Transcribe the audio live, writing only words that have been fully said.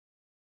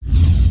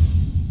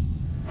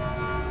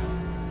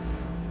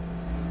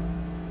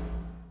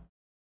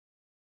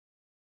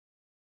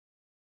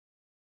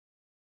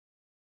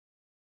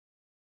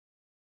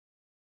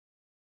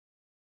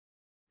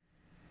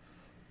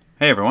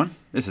Hey everyone,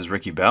 this is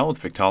Ricky Bell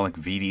with Victaulic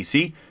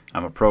VDC.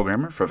 I'm a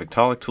programmer for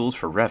Victaulic Tools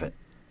for Revit.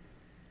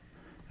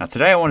 Now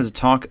today I wanted to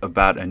talk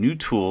about a new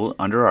tool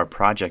under our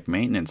project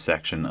maintenance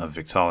section of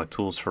Victaulic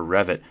Tools for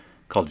Revit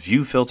called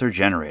View Filter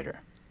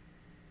Generator.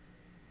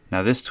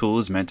 Now this tool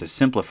is meant to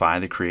simplify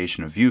the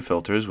creation of view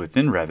filters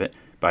within Revit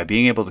by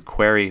being able to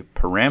query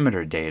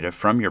parameter data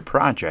from your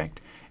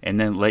project and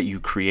then let you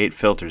create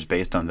filters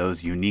based on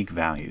those unique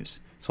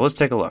values. So let's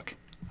take a look.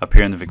 Up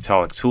here in the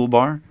Victaulic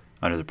toolbar,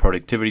 under the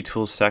Productivity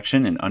Tools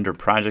section and under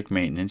Project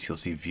Maintenance, you'll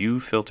see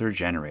View Filter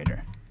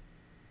Generator.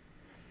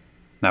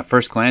 Now,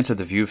 first glance at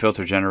the View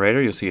Filter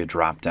Generator, you'll see a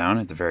drop down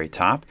at the very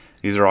top.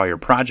 These are all your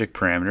project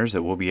parameters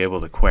that we'll be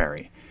able to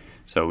query.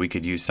 So we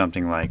could use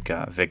something like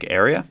Vic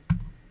Area,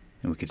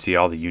 and we could see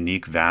all the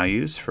unique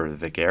values for the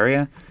Vic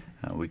Area.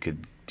 We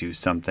could do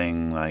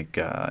something like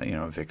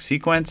Vic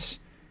Sequence,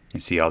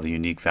 and see all the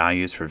unique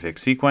values for Vic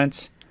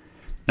Sequence.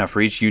 Now,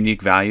 for each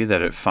unique value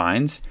that it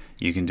finds,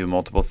 you can do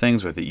multiple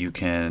things with it. You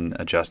can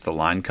adjust the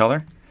line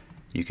color.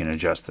 You can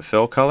adjust the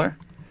fill color.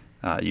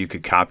 You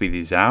could copy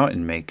these out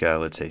and make,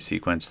 let's say,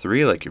 sequence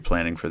 3 like you're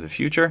planning for the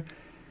future.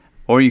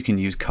 Or you can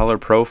use color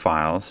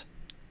profiles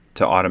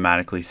to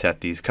automatically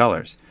set these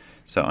colors.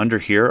 So under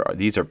here,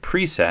 these are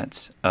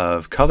presets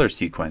of color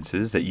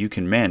sequences that you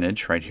can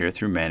manage right here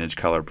through Manage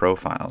Color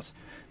Profiles.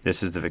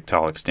 This is the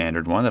Victaulic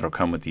standard one that'll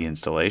come with the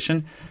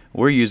installation.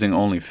 We're using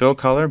only fill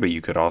color, but you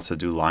could also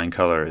do line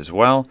color as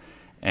well.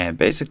 And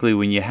basically,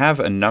 when you have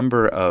a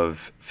number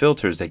of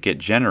filters that get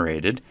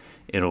generated,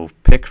 it'll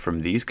pick from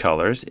these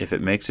colors. If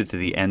it makes it to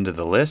the end of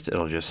the list,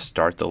 it'll just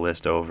start the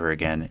list over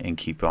again and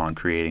keep on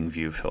creating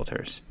view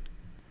filters.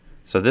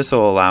 So this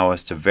will allow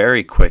us to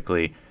very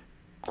quickly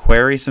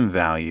query some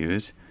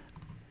values,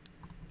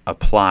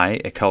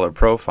 apply a color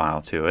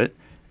profile to it,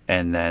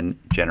 and then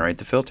generate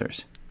the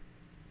filters.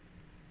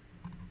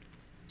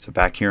 So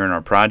back here in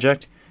our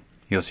project,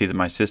 you'll see that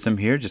my system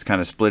here just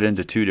kind of split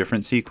into two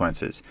different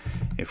sequences.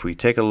 If we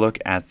take a look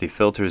at the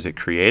filters it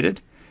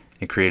created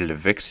a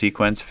Vic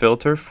sequence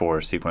filter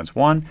for sequence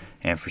 1,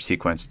 and for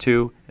sequence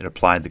 2 it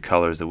applied the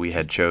colors that we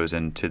had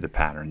chosen to the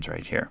patterns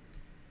right here.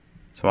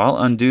 So I'll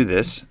undo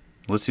this.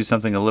 Let's do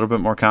something a little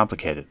bit more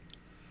complicated.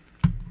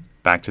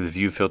 Back to the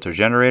View Filter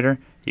Generator.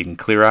 You can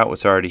clear out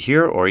what's already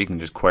here, or you can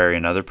just query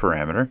another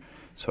parameter.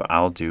 So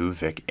I'll do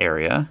Vic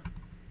Area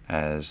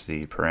as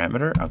the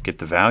parameter. I'll get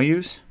the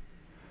values.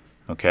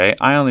 Okay,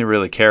 I only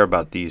really care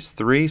about these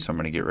 3, so I'm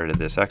going to get rid of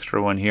this extra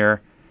one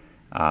here.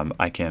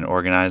 I can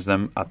organize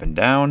them up and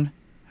down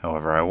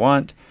however I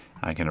want.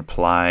 I can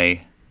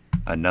apply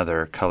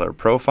another color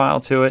profile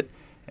to it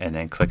and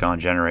then click on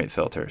Generate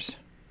Filters.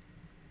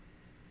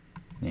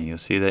 And you'll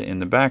see that in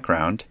the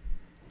background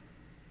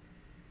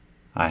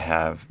I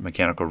have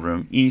Mechanical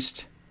Room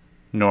East,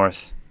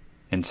 North,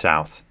 and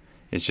South.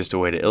 It's just a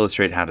way to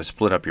illustrate how to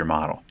split up your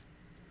model.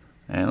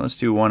 And let's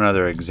do one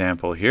other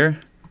example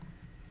here.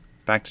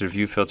 Back to the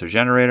View Filter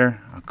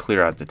Generator, I'll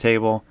clear out the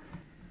table.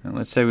 And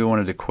let's say we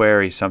wanted to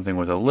query something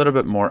with a little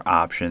bit more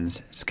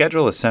options.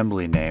 Schedule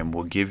Assembly Name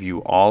will give you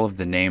all of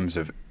the names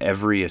of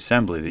every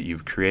assembly that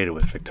you've created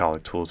with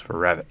Victaulic Tools for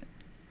Revit.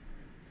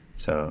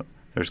 So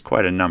there's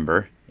quite a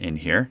number in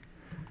here.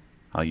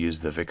 I'll use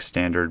the Vic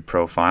Standard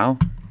profile,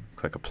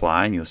 click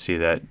Apply, and you'll see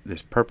that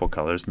this purple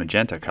color, this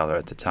magenta color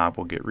at the top,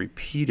 will get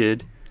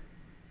repeated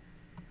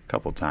a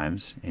couple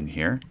times in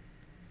here.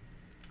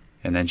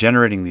 And then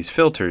generating these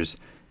filters,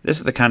 this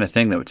is the kind of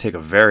thing that would take a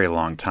very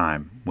long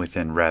time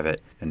within Revit,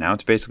 and now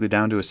it's basically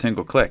down to a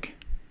single click.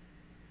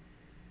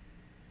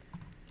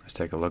 Let's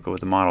take a look at what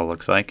the model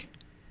looks like.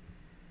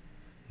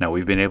 Now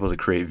we've been able to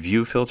create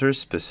view filters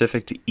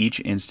specific to each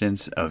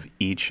instance of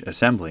each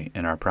assembly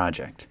in our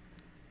project.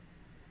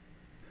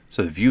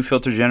 So the View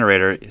Filter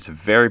Generator is a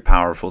very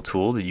powerful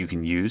tool that you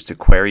can use to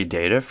query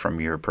data from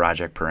your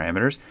project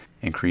parameters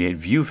and create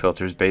view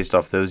filters based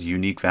off those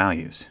unique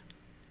values.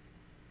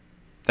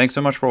 Thanks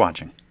so much for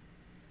watching.